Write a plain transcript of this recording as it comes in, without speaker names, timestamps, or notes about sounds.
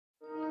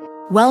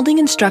Welding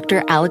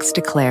instructor Alex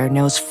DeClaire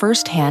knows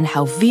firsthand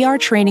how VR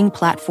training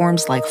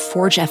platforms like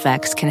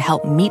ForgeFX can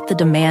help meet the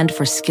demand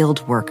for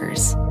skilled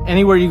workers.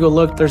 Anywhere you go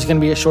look, there's going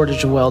to be a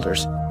shortage of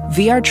welders.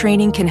 VR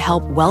training can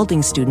help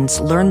welding students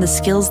learn the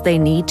skills they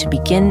need to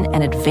begin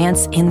and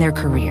advance in their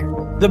career.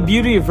 The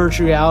beauty of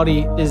virtual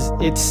reality is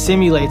it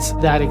simulates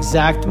that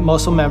exact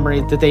muscle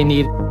memory that they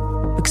need.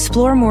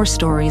 Explore more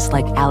stories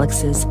like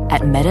Alex's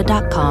at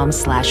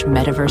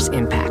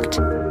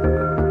meta.com/metaverseimpact.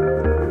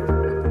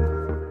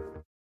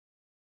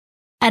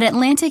 At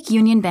Atlantic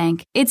Union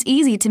Bank, it's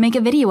easy to make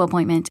a video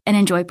appointment and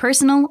enjoy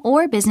personal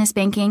or business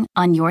banking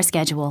on your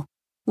schedule.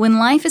 When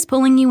life is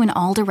pulling you in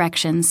all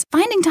directions,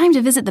 finding time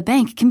to visit the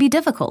bank can be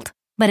difficult,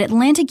 but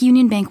Atlantic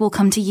Union Bank will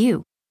come to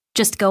you.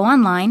 Just go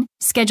online,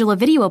 schedule a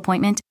video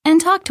appointment, and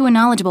talk to a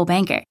knowledgeable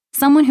banker,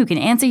 someone who can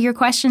answer your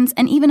questions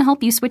and even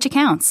help you switch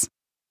accounts.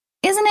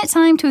 Isn't it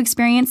time to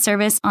experience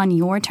service on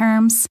your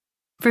terms?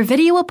 For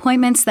video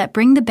appointments that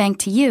bring the bank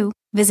to you,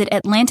 visit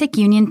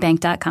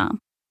AtlanticUnionBank.com.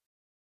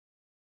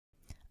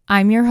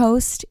 I'm your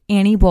host,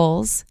 Annie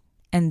Bowles,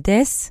 and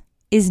this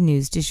is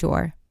News du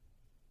Jour.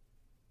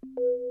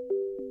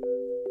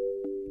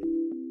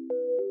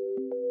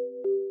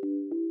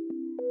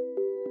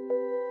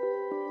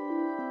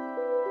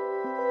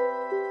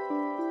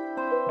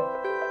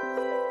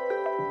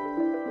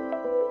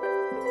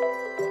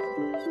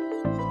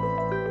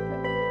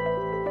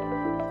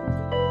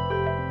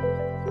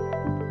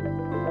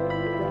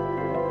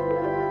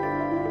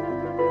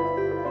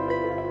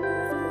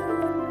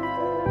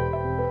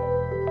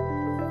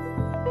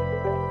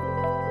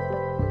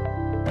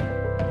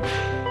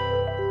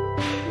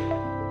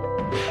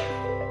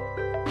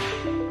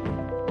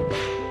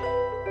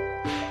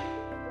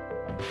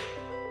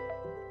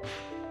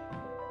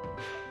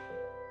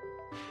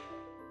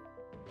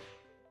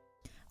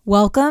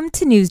 Welcome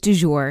to News du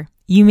Jour.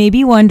 You may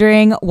be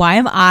wondering, why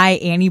am I,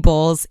 Annie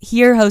Bowles,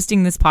 here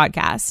hosting this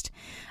podcast?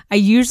 I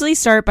usually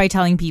start by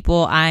telling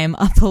people I'm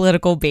a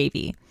political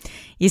baby.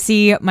 You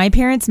see, my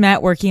parents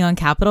met working on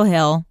Capitol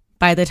Hill.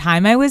 By the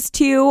time I was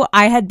 2,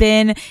 I had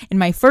been in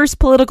my first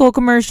political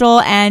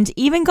commercial and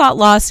even got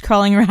lost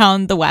crawling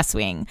around the West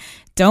Wing.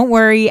 Don't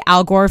worry,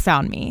 Al Gore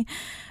found me.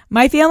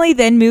 My family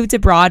then moved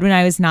abroad when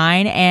I was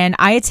 9, and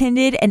I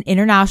attended an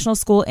international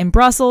school in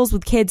Brussels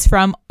with kids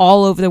from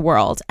all over the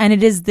world. And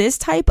it is this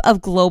type of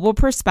global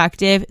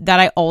perspective that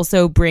I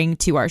also bring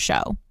to our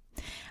show.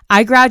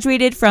 I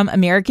graduated from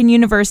American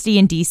University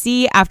in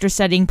DC after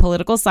studying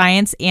political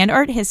science and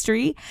art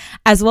history,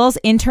 as well as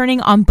interning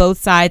on both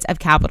sides of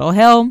Capitol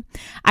Hill.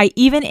 I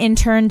even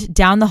interned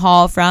down the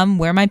hall from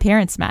where my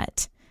parents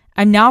met.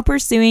 I'm now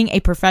pursuing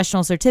a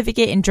professional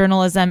certificate in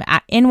journalism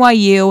at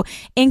NYU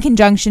in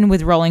conjunction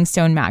with Rolling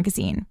Stone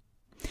magazine.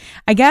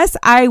 I guess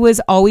I was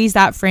always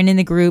that friend in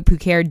the group who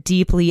cared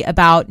deeply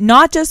about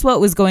not just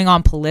what was going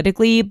on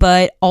politically,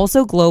 but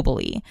also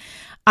globally.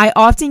 I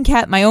often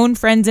kept my own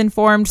friends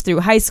informed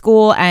through high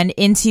school and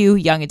into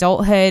young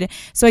adulthood,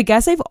 so I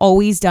guess I've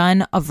always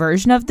done a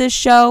version of this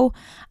show.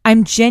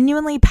 I'm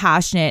genuinely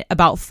passionate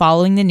about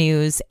following the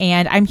news,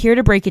 and I'm here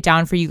to break it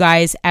down for you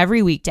guys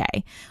every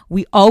weekday.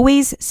 We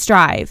always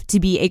strive to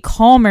be a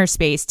calmer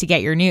space to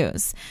get your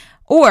news.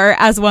 Or,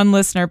 as one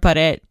listener put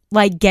it,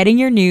 like getting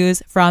your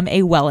news from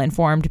a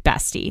well-informed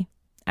bestie.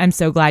 I'm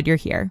so glad you're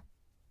here.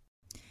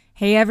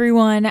 Hey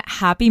everyone,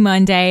 happy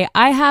Monday.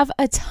 I have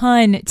a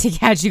ton to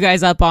catch you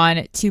guys up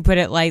on, to put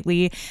it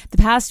lightly. The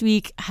past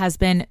week has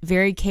been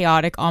very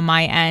chaotic on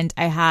my end.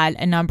 I had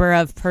a number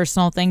of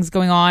personal things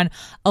going on,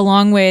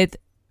 along with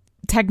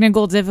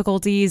technical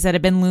difficulties that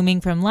have been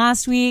looming from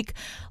last week.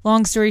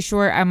 Long story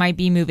short, I might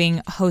be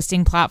moving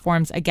hosting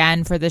platforms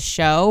again for this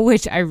show,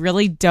 which I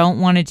really don't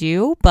want to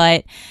do,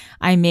 but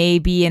I may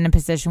be in a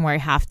position where I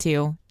have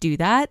to do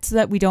that so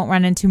that we don't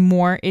run into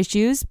more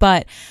issues.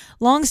 But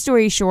long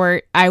story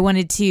short, I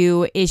wanted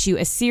to issue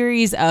a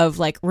series of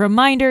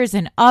reminders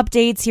and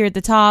updates here at the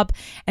top,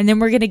 and then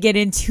we're going to get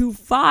into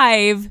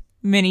 5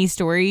 mini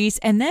stories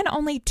and then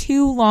only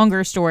 2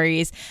 longer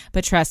stories,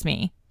 but trust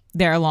me,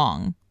 they're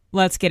long.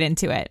 Let's get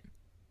into it.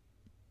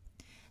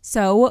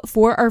 So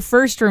for our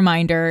first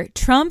reminder,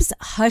 Trump's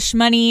hush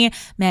money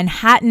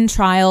Manhattan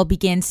trial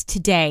begins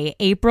today,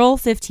 April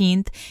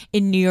 15th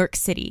in New York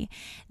City.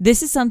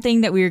 This is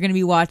something that we are going to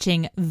be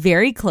watching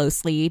very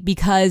closely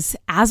because,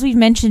 as we've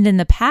mentioned in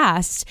the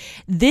past,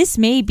 this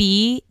may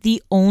be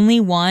the only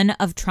one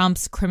of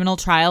Trump's criminal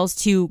trials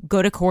to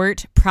go to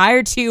court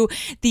prior to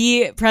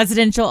the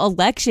presidential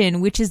election,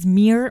 which is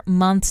mere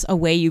months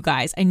away, you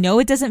guys. I know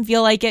it doesn't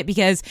feel like it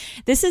because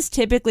this is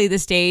typically the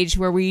stage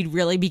where we'd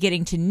really be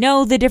getting to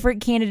know the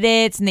different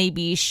candidates and they'd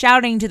be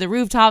shouting to the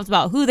rooftops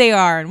about who they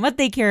are and what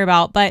they care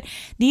about. But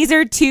these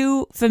are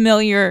 2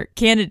 familiar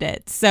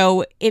candidates,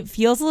 so it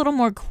feels a little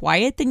more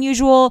quiet than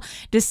usual,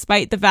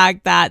 despite the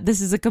fact that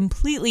this is a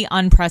completely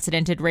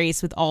unprecedented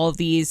race with all of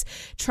these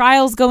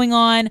trials going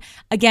on.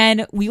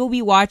 Again, we will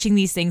be watching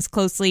these things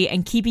closely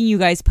and keeping you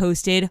guys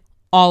posted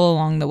all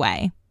along the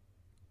way.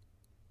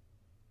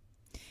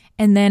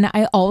 And then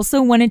I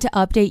also wanted to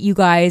update you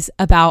guys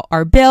about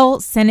our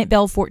bill, Senate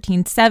Bill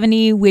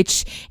 1470,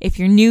 which if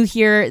you're new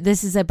here,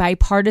 this is a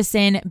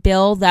bipartisan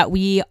bill that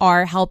we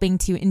are helping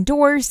to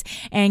endorse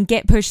and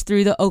get pushed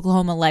through the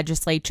Oklahoma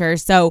legislature.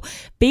 So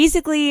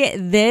basically,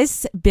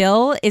 this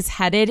bill is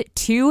headed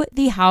to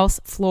the House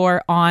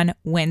floor on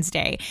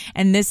Wednesday.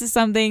 And this is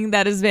something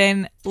that has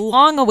been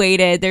long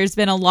awaited. There's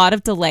been a lot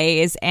of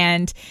delays,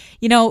 and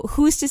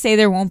who's to say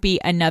there won't be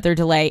another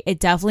delay?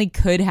 It definitely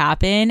could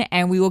happen,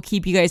 and we will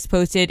keep you guys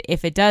posted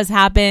if it does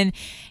happen.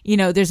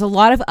 There's a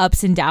lot of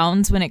ups and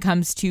downs when it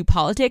comes to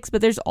politics,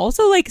 but there's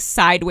also like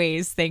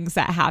sideways things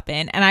that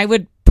happen. And I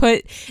would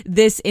put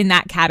this in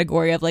that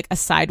category of like a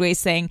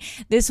sideways thing.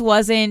 This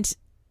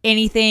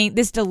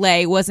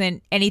delay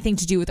wasn't anything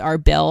to do with our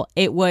bill.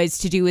 It was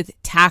to do with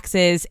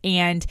taxes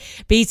and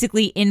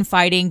basically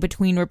infighting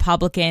between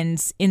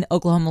Republicans in the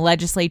Oklahoma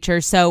legislature.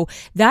 So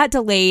that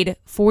delayed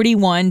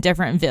 41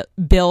 different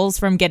bills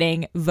from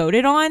getting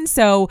voted on.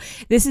 So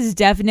this is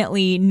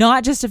definitely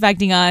not just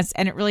affecting us,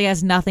 and it really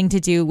has nothing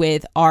to do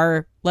with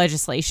our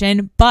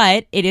legislation,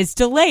 but it is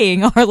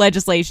delaying our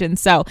legislation.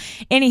 So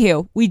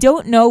anywho, we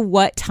don't know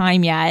what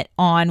time yet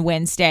on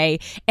Wednesday,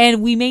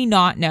 and we may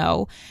not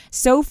know.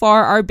 So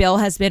far, our bill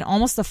has been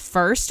almost the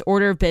first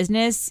order of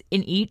business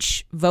in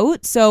each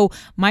vote. So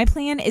my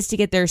plan is to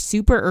get there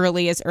super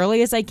early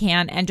as I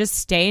can, and just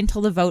stay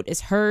until the vote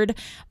is heard.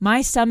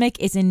 My stomach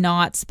is in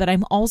knots, but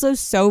I'm also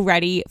so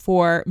ready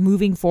for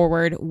moving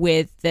forward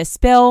with this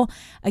bill.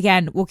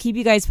 Again, we'll keep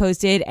you guys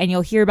posted, and you'll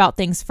hear about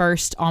things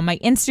first on my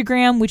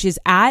Instagram, which is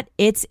at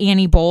It's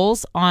Annie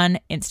Bowles on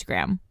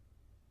Instagram.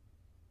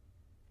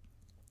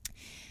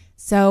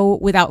 So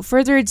without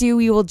further ado,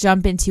 we will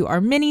jump into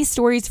our mini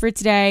stories for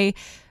today.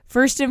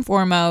 First and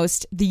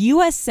foremost, the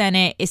U.S.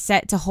 Senate is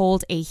set to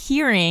hold a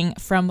hearing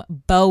from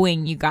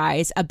Boeing, you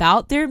guys,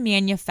 about their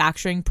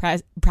manufacturing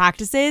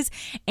practices.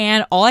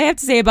 And all I have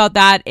to say about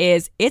that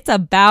is it's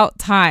about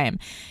time.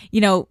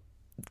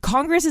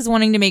 Congress is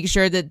wanting to make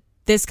sure that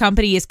this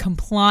company is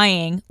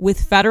complying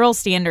with federal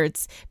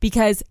standards,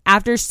 because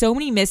after so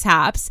many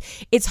mishaps,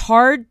 it's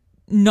hard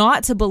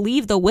not to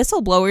believe the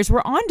whistleblowers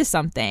were onto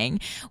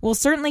something. We'll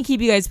certainly keep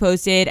you guys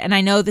posted, and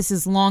I know this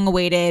is long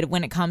awaited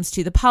when it comes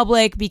to the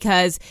public,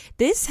 because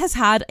this has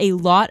had a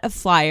lot of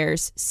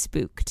flyers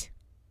spooked.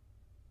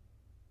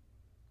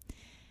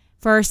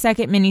 For our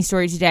second mini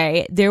story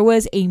today, there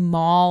was a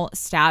mall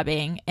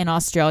stabbing in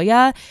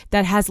Australia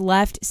that has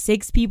left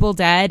 6 people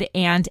dead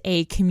and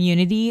a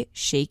community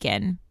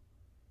shaken.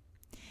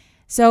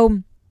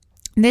 So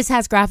this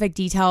has graphic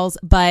details,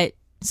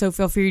 so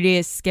feel free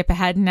to skip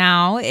ahead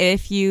now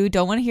if you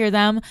don't want to hear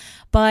them.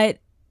 But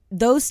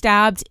those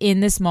stabbed in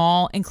this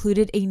mall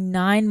included a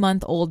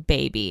 9-month-old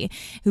baby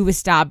who was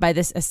stabbed by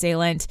this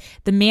assailant.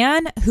 The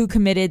man who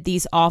committed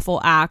these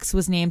awful acts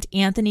was named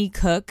Anthony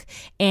Cook,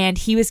 and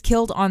he was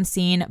killed on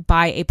scene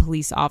by a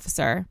police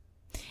officer.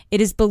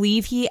 It is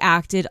believed he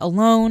acted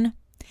alone.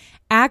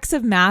 Acts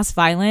of mass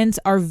violence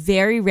are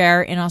very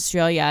rare in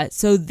Australia,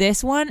 so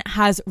this one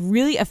has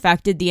really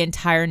affected the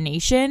entire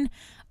nation.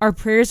 Our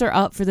prayers are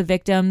up for the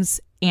victims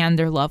and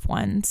their loved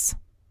ones.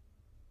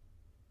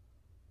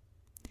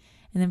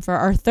 And then for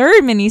our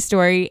third mini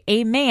story,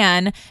 a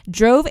man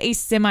drove a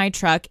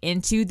semi-truck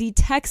into the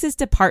Texas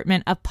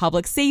Department of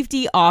Public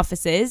Safety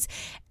offices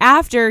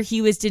after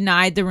he was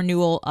denied the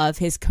renewal of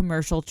his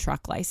commercial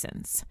truck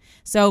license.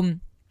 So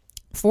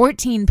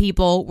 14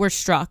 people were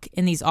struck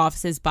in these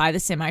offices by the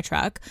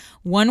semi-truck.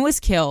 1 was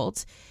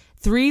killed.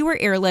 3 were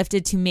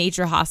airlifted to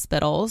major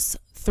hospitals.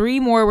 3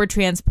 more were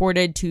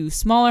transported to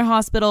smaller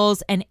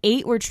hospitals, and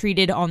 8 were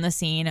treated on the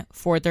scene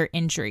for their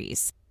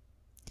injuries.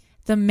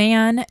 The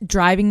man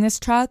driving this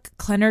truck,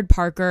 Clenard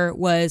Parker,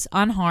 was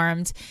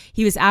unharmed.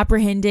 He was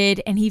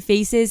apprehended, and he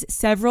faces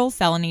several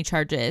felony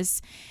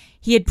charges.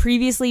 He had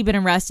previously been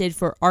arrested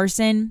for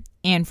arson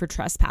and for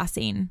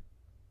trespassing.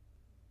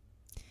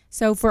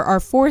 So for our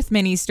fourth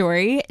mini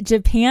story,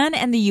 Japan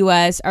and the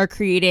U.S. are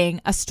creating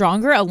a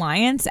stronger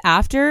alliance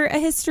after a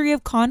history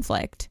of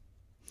conflict.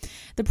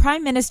 The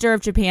Prime Minister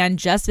of Japan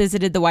just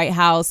visited the White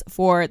House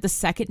for the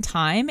second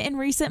time in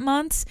recent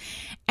months,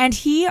 and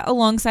he,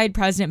 alongside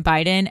President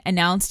Biden,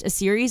 announced a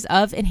series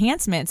of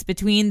enhancements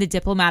between the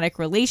diplomatic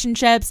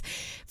relationships,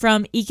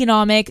 from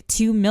economic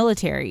to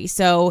military.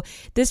 So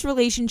this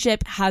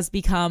relationship has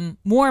become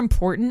more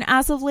important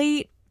as of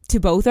late to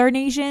both our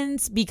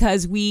nations,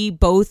 because we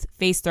both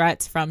face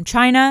threats from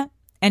China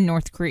and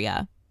North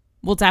Korea.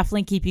 We'll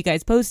definitely keep you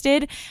guys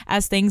posted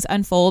as things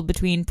unfold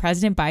between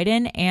President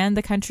Biden and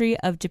the country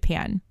of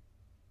Japan.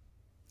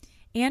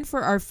 And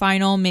for our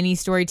final mini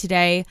story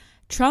today,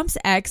 Trump's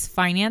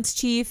ex-finance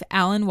chief,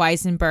 Alan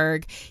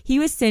Weisenberg, he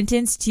was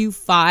sentenced to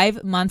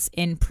 5 months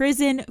in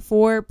prison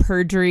for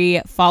perjury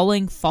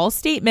following false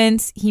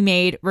statements he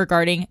made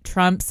regarding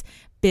Trump's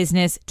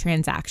business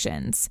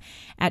transactions.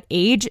 At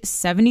age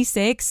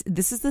 76,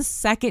 this is the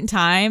second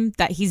time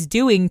that he's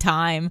doing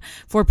time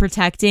for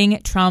protecting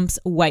Trump's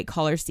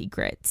white-collar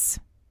secrets.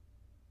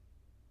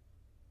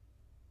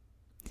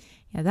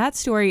 Yeah, that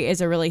story is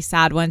a really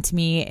sad one to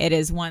me. It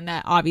is one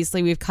that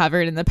obviously we've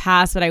covered in the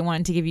past, but I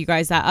wanted to give you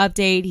guys that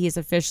update. He's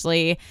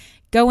officially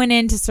going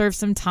in to serve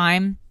some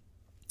time.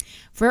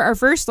 For our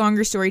first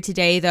longer story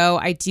today, though,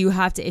 I do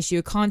have to issue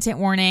a content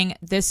warning.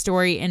 This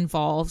story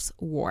involves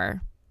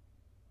war.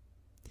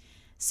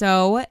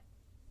 So,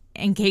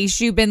 in case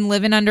you've been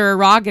living under a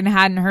rock and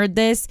hadn't heard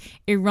this,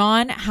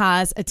 Iran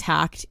has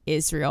attacked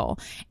Israel,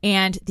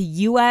 and the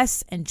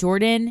U.S. and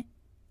Jordan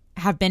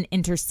have been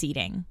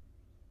interceding.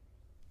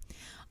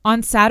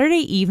 On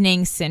Saturday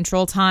evening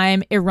Central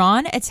Time,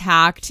 Iran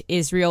attacked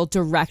Israel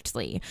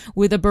directly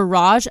with a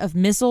barrage of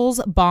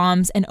missiles,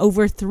 bombs, and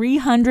over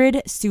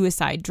 300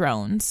 suicide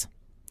drones.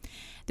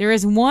 There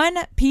is one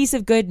piece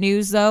of good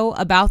news, though,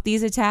 about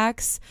these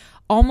attacks.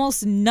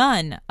 Almost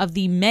none of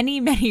the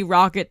many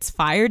rockets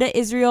fired at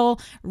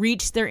Israel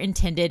reached their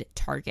intended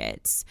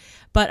targets.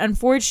 But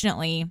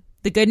unfortunately,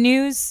 the good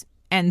news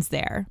ends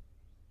there.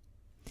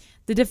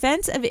 The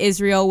defense of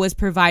Israel was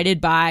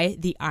provided by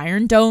the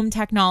Iron Dome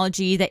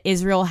technology that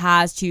Israel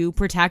has to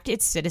protect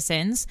its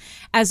citizens,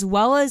 as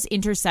well as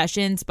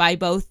intercessions by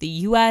both the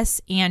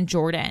U.S. and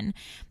Jordan.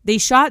 They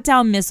shot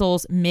down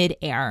missiles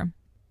mid-air.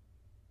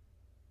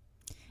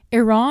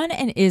 Iran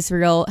and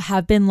Israel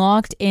have been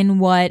locked in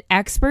what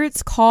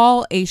experts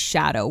call a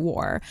shadow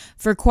war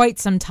for quite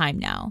some time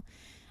now.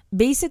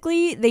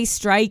 Basically, they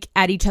strike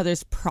at each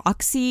other's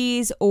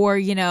proxies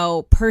or,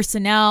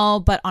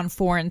 personnel, but on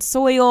foreign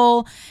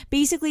soil.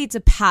 Basically, it's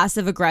a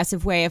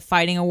passive-aggressive way of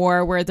fighting a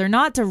war where they're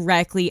not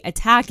directly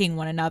attacking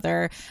one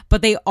another,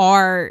 but they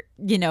are,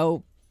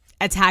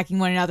 attacking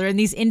one another in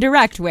these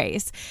indirect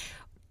ways.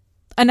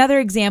 Another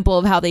example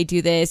of how they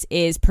do this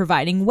is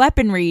providing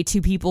weaponry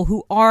to people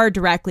who are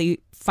directly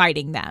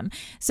fighting them.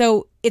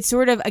 So it's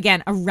sort of,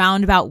 again, a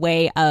roundabout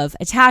way of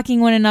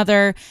attacking one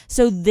another.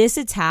 So this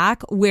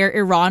attack, where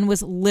Iran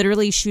was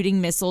literally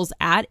shooting missiles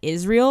at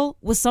Israel,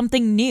 was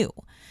something new.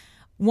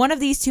 One of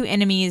these two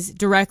enemies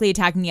directly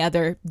attacking the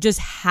other just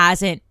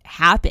hasn't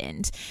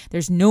happened.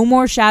 There's no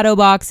more shadow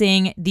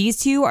boxing. These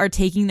two are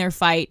taking their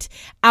fight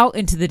out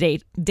into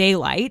the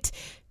daylight,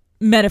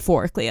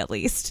 metaphorically at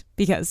least,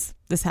 because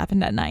this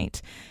happened at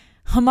night.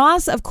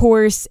 Hamas, of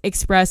course,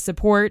 expressed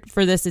support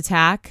for this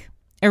attack.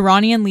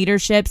 Iranian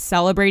leadership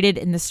celebrated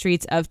in the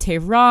streets of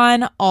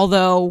Tehran,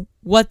 although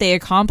what they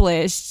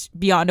accomplished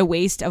beyond a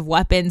waste of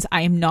weapons,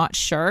 I am not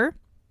sure.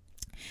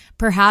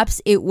 Perhaps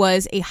it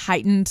was a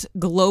heightened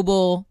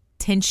global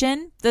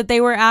tension that they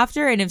were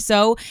after, and if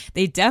so,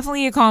 they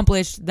definitely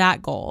accomplished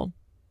that goal.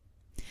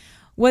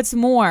 What's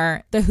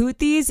more, the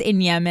Houthis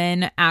in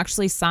Yemen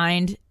actually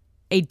signed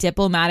a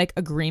diplomatic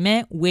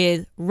agreement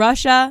with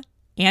Russia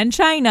and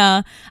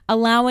China,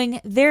 allowing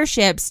their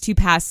ships to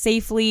pass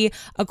safely,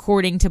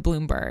 according to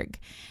Bloomberg.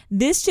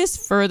 This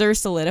just further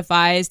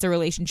solidifies the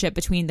relationship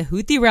between the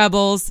Houthi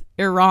rebels,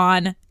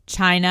 Iran,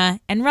 China,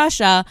 and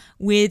Russia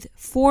with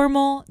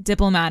formal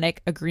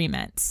diplomatic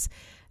agreements.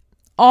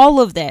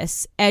 All of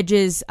this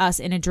edges us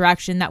in a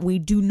direction that we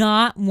do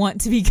not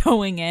want to be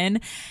going in,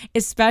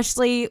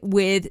 especially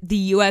with the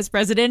U.S.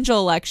 presidential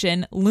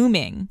election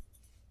looming.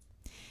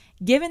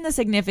 Given the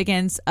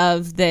significance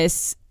of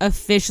this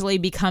officially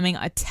becoming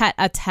a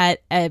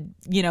tete-a-tete,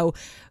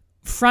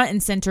 front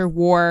and center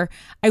war,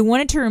 I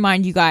wanted to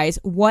remind you guys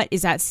what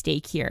is at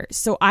stake here.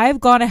 So I've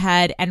gone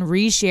ahead and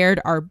reshared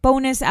our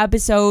bonus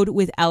episode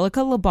with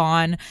Elika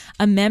Laban,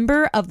 a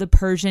member of the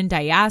Persian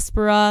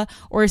diaspora,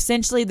 or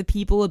essentially the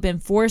people who have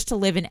been forced to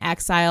live in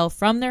exile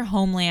from their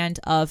homeland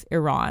of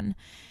Iran.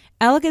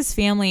 Elika's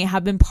family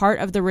have been part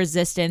of the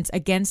resistance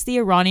against the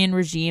Iranian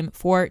regime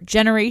for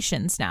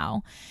generations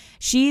now.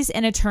 She's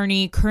an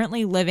attorney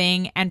currently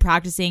living and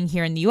practicing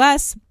here in the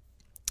U.S.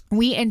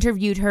 We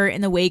interviewed her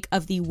in the wake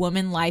of the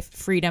Woman Life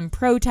Freedom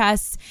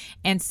protests,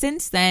 and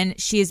since then,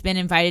 she has been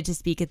invited to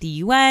speak at the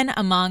UN,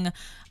 among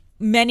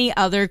many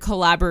other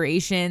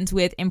collaborations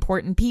with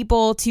important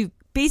people, to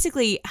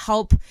basically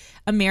help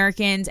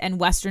Americans and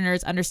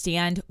Westerners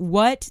understand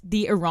what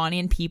the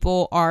Iranian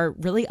people are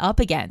really up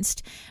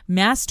against: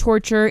 mass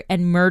torture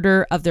and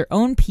murder of their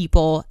own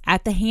people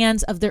at the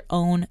hands of their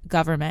own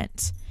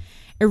government.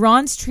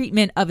 Iran's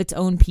treatment of its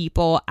own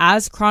people,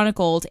 as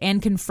chronicled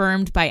and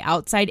confirmed by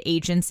outside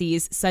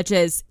agencies such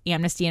as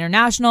Amnesty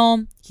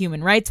International,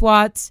 Human Rights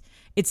Watch,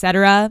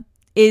 etc.,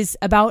 is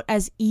about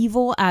as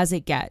evil as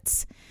it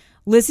gets.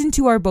 Listen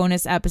to our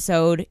bonus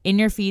episode in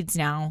your feeds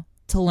now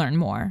to learn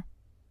more.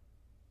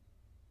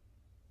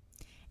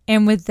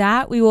 And with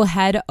that, we will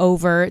head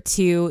over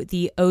to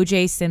the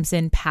OJ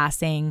Simpson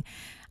passing.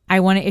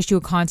 I want to issue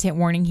a content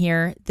warning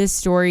here. This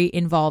story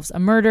involves a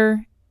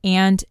murder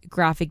and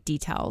graphic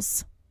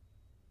details.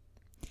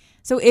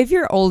 So if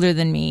you're older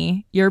than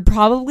me, you're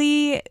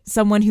probably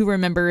someone who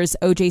remembers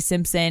OJ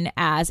Simpson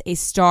as a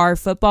star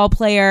football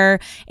player,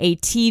 a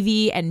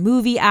TV and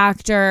movie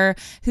actor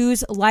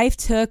whose life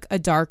took a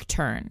dark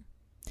turn.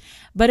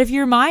 But if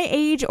you're my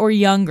age or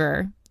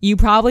younger, you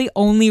probably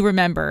only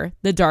remember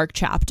the dark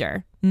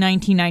chapter,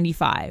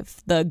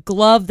 1995, the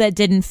glove that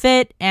didn't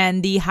fit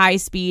and the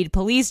high-speed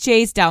police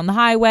chase down the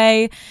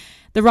highway.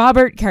 The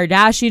Robert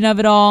Kardashian of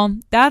it all,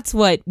 that's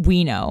what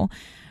we know.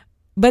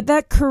 But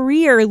that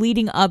career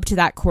leading up to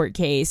that court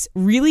case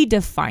really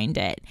defined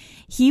it.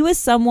 He was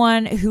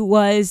someone who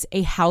was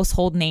a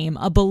household name,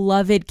 a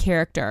beloved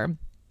character.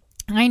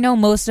 I know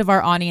most of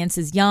our audience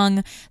is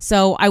young,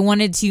 so I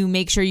wanted to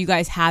make sure you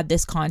guys had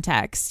this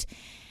context.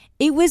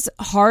 It was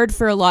hard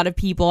for a lot of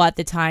people at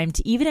the time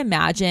to even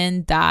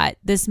imagine that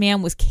this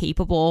man was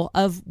capable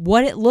of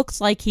what it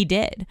looked like he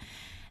did.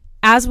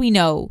 As we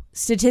know,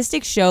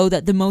 statistics show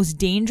that the most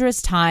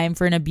dangerous time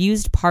for an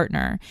abused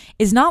partner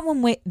is not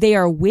when they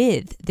are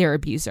with their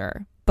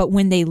abuser, but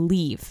when they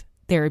leave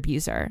their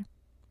abuser.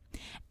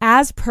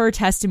 As per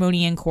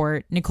testimony in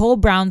court, Nicole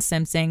Brown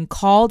Simpson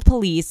called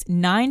police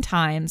 9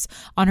 times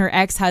on her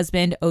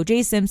ex-husband,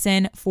 OJ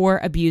Simpson, for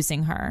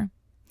abusing her.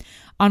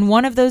 On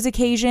one of those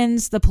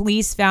occasions, the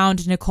police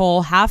found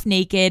Nicole half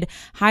naked,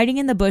 hiding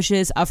in the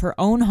bushes of her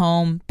own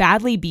home,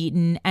 badly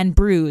beaten and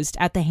bruised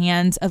at the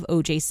hands of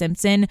OJ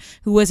Simpson,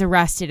 who was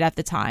arrested at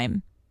the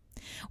time.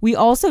 We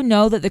also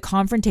know that the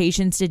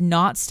confrontations did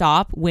not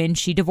stop when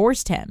she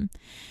divorced him.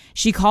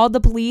 She called the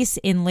police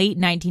in late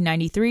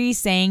 1993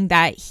 saying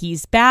that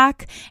he's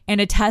back and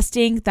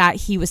attesting that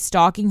he was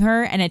stalking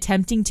her and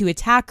attempting to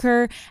attack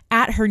her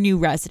at her new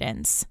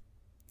residence.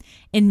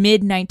 In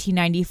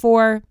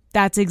mid-1994,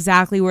 that's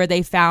exactly where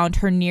they found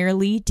her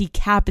nearly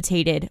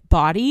decapitated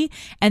body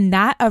and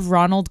that of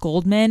Ronald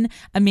Goldman,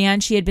 a man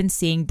she had been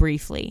seeing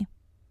briefly.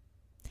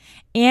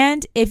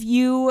 And if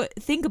you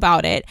think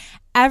about it,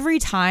 every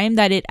time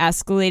that it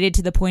escalated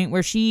to the point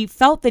where she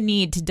felt the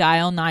need to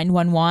dial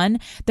 911,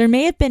 there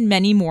may have been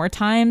many more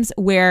times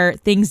where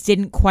things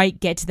didn't quite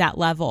get to that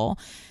level.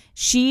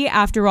 She,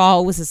 after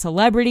all, was a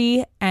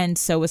celebrity, and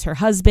so was her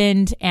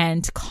husband,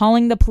 and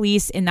calling the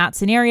police in that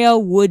scenario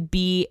would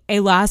be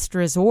a last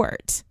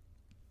resort.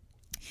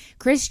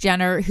 Kris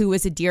Jenner, who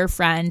was a dear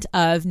friend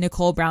of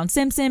Nicole Brown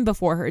Simpson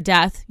before her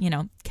death,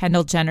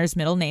 Kendall Jenner's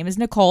middle name is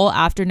Nicole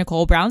after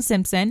Nicole Brown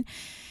Simpson.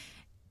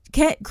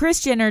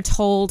 Kris Jenner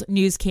told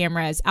news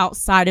cameras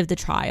outside of the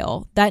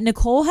trial that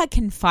Nicole had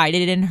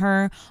confided in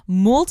her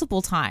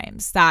multiple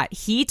times, that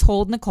he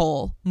told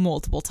Nicole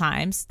multiple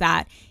times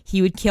that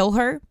he would kill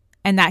her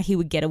and that he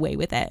would get away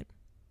with it.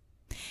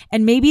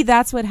 And maybe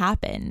that's what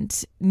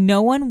happened.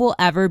 No one will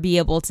ever be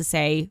able to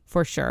say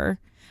for sure.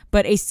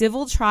 But a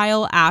civil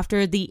trial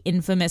after the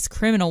infamous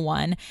criminal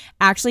one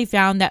actually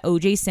found that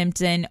OJ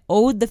Simpson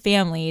owed the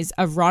families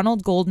of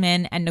Ronald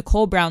Goldman and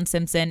Nicole Brown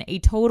Simpson a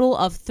total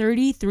of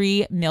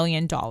 $33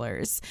 million.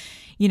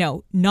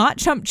 Not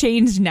chump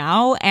change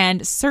now,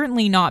 and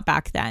certainly not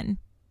back then.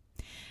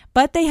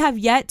 But they have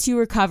yet to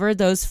recover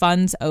those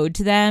funds owed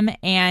to them.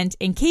 And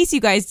in case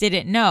you guys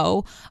didn't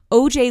know,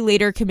 OJ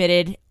later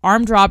committed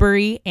armed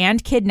robbery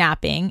and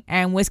kidnapping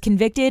and was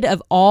convicted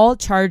of all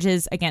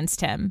charges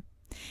against him.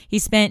 He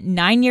spent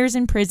 9 years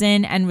in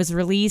prison and was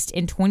released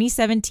in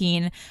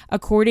 2017,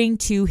 according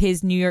to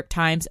his New York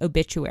Times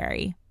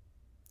obituary.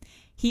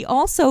 He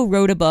also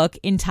wrote a book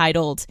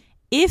entitled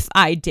If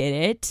I Did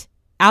It,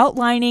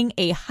 outlining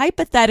a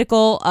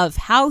hypothetical of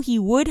how he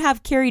would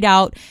have carried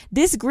out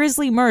this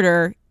grisly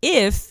murder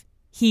if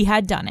he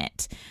had done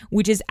it,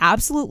 which is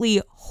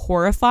absolutely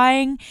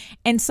horrifying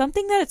and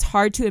something that it's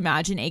hard to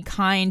imagine a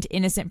kind,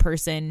 innocent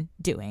person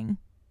doing.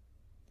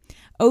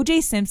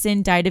 OJ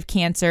Simpson died of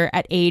cancer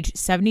at age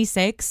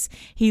 76.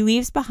 He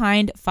leaves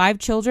behind 5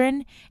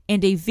 children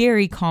and a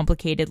very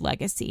complicated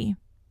legacy.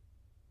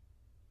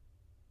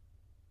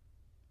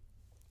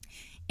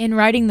 In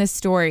writing this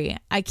story,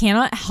 I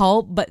cannot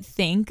help but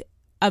think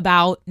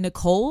about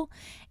Nicole,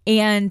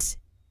 and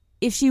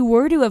if she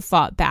were to have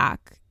fought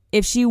back,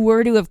 if she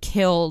were to have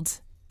killed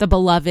the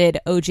beloved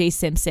OJ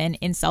Simpson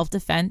in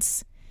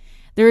self-defense,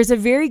 there is a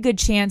very good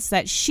chance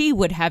that she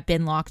would have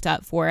been locked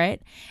up for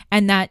it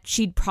and that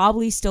she'd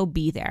probably still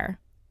be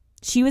there.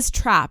 She was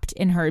trapped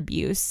in her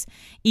abuse,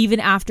 even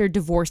after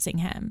divorcing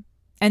him.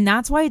 And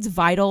that's why it's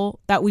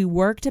vital that we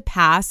work to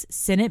pass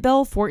Senate Bill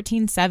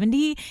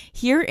 1470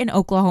 here in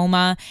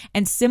Oklahoma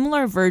and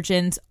similar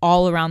versions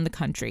all around the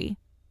country.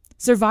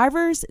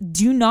 Survivors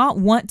do not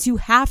want to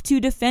have to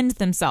defend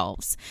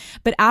themselves,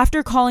 but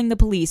after calling the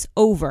police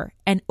over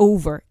and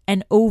over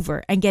and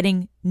over and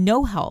getting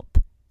no help,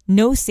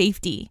 no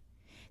safety,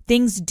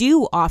 things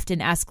do often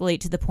escalate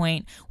to the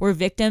point where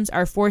victims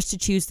are forced to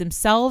choose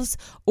themselves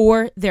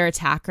or their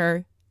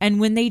attacker. And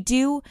when they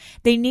do,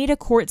 they need a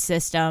court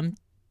system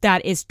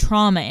that is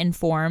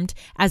trauma-informed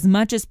as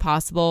much as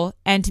possible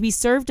and to be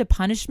served a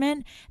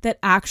punishment that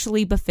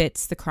actually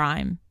befits the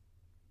crime.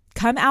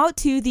 Come out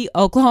to the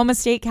Oklahoma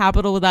State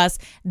Capitol with us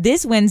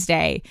this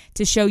Wednesday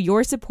to show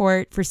your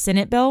support for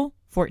Senate Bill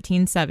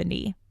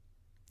 1470.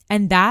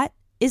 And that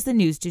is the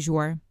news du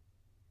jour.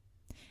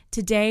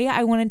 Today,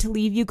 I wanted to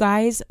leave you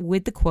guys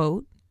with the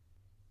quote,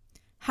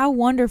 "How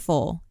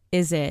wonderful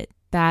is it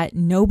that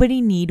nobody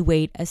need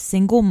wait a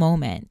single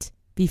moment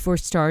before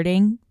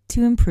starting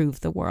to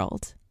improve the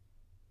world."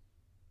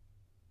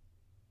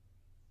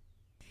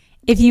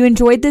 If you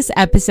enjoyed this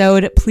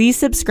episode, please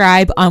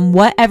subscribe on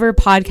whatever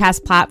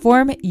podcast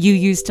platform you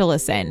use to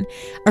listen.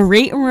 A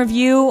rate and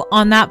review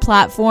on that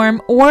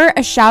platform or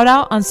a shout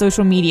out on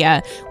social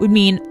media would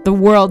mean the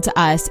world to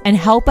us and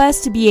help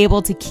us to be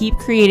able to keep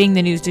creating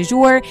the news du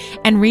jour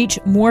and reach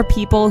more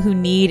people who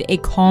need a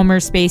calmer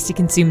space to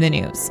consume the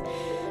news.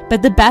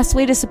 But the best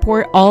way to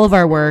support all of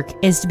our work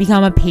is to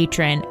become a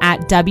patron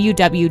at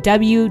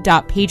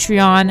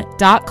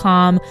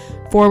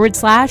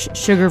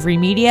www.patreon.com/sugarfree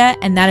media,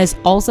 and that is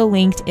also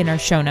linked in our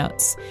show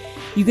notes.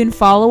 You can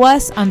follow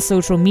us on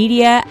social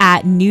media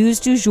at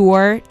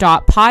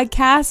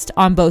newsdujour.podcast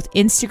on both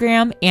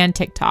Instagram and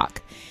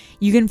TikTok.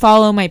 You can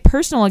follow my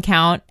personal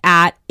account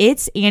at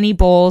It's Annie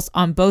Bowles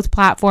on both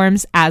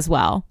platforms as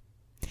well.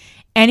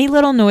 Any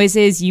little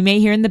noises you may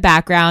hear in the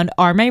background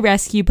are my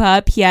rescue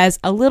pup. He has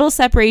a little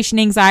separation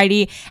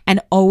anxiety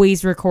and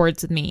always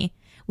records with me.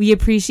 We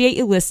appreciate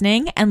you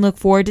listening and look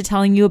forward to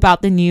telling you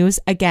about the news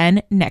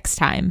again next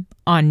time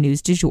on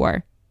News du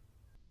Jour.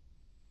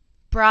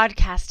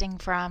 Broadcasting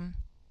from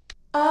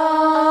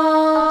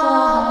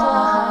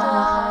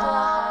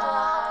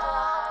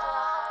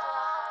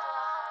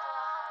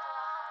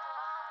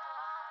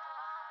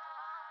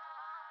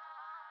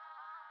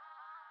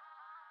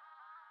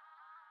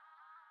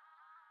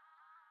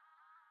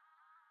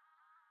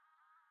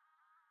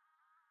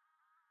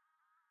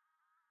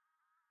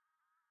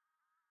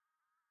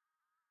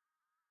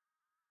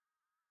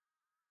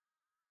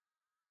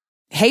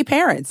Hey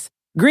parents,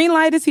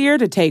 Greenlight is here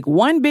to take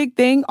one big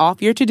thing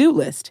off your to-do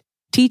list,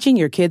 teaching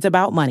your kids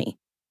about money.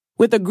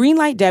 With a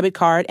Greenlight debit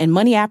card and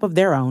money app of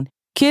their own,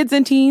 kids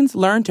and teens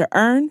learn to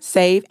earn,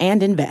 save,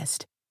 and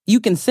invest.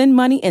 You can send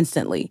money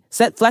instantly,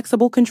 set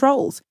flexible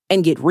controls,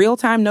 and get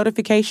real-time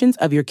notifications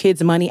of your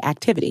kids' money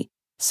activity.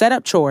 Set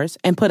up chores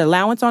and put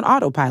allowance on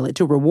autopilot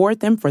to reward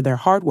them for their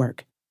hard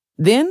work.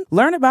 Then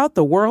learn about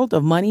the world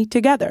of money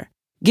together.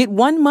 Get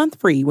 1 month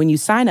free when you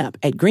sign up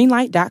at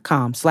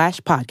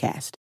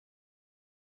greenlight.com/podcast.